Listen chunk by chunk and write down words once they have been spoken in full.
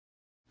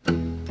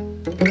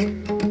Line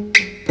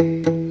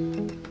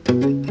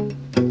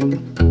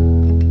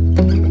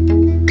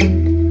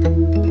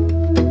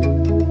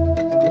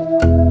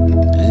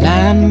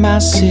my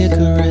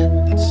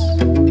cigarettes,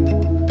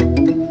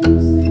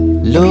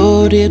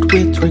 loaded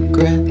with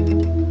regret,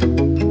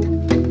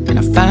 and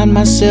I find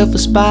myself a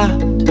spot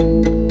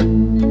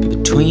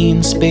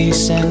between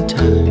space and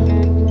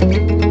time.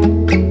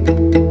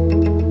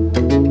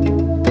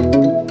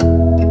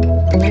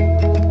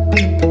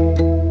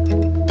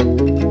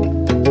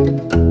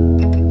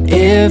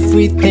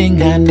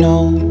 Everything I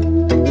know,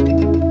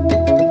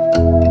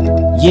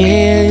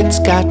 yeah, it's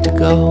got to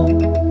go.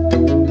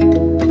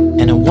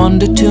 And I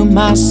wonder to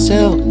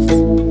myself,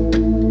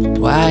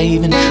 why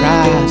even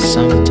try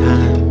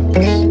sometimes?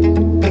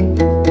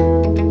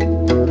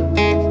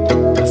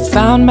 I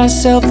found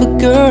myself a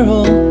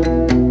girl,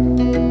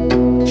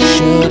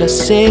 should I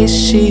say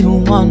she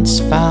once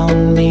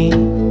found me?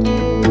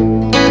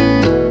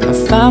 I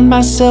found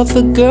myself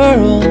a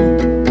girl,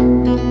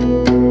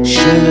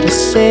 should I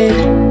say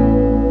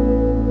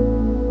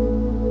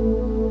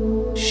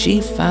she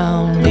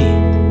found me?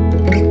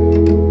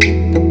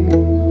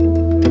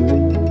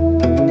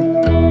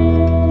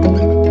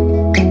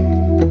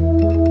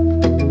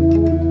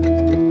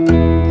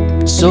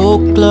 It's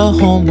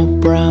Oklahoma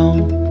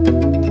brown,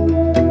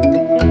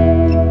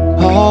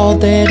 all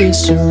that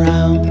is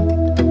around.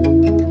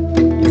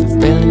 If I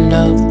fell in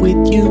love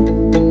with you,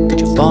 would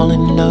you fall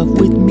in love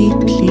with me,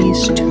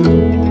 please too?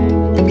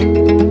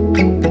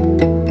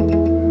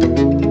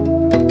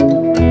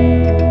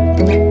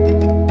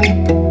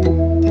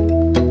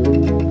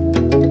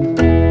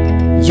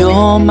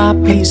 You're my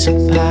piece of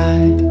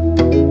pie,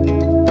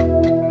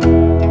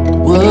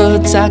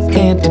 words I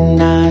can't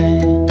deny.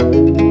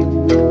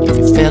 If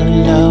you fell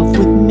in love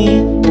with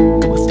me,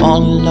 we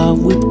fall in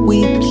love with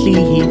we,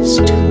 please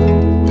too.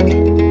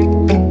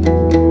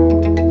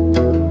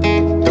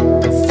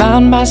 I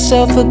found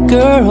myself a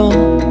girl,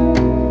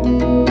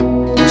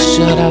 or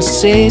should I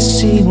say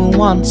she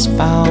once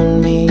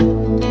found me?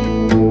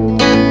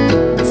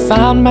 I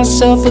found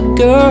myself a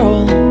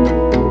girl,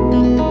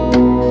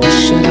 or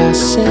should I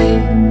say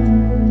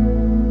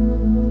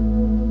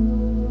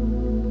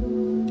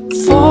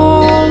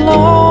fall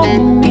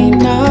on me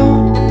now?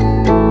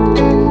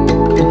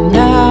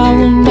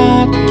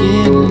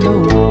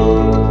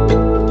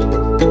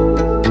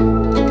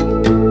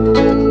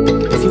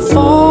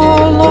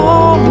 Fall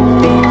on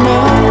me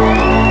now,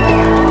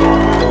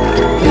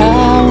 I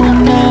will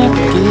not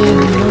get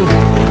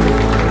lonely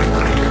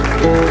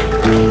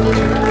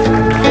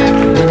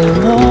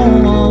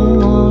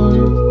anymore.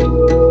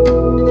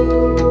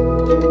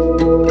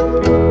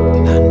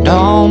 And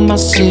all my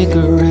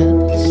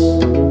cigarettes,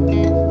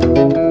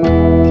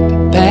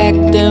 pack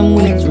them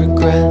with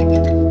regret.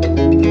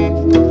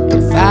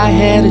 If I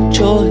had a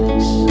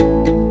choice,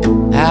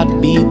 I'd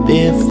be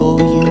there for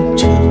you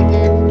too.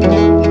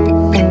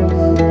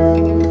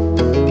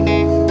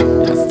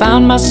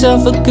 Found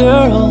myself a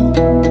girl,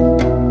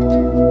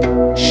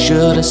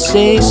 should I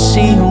say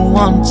she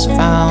once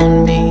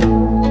found me?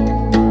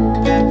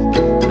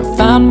 I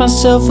found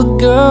myself a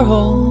girl,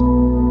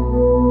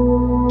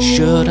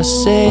 should I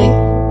say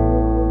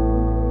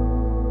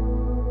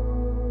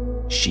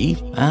she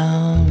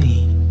found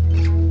me?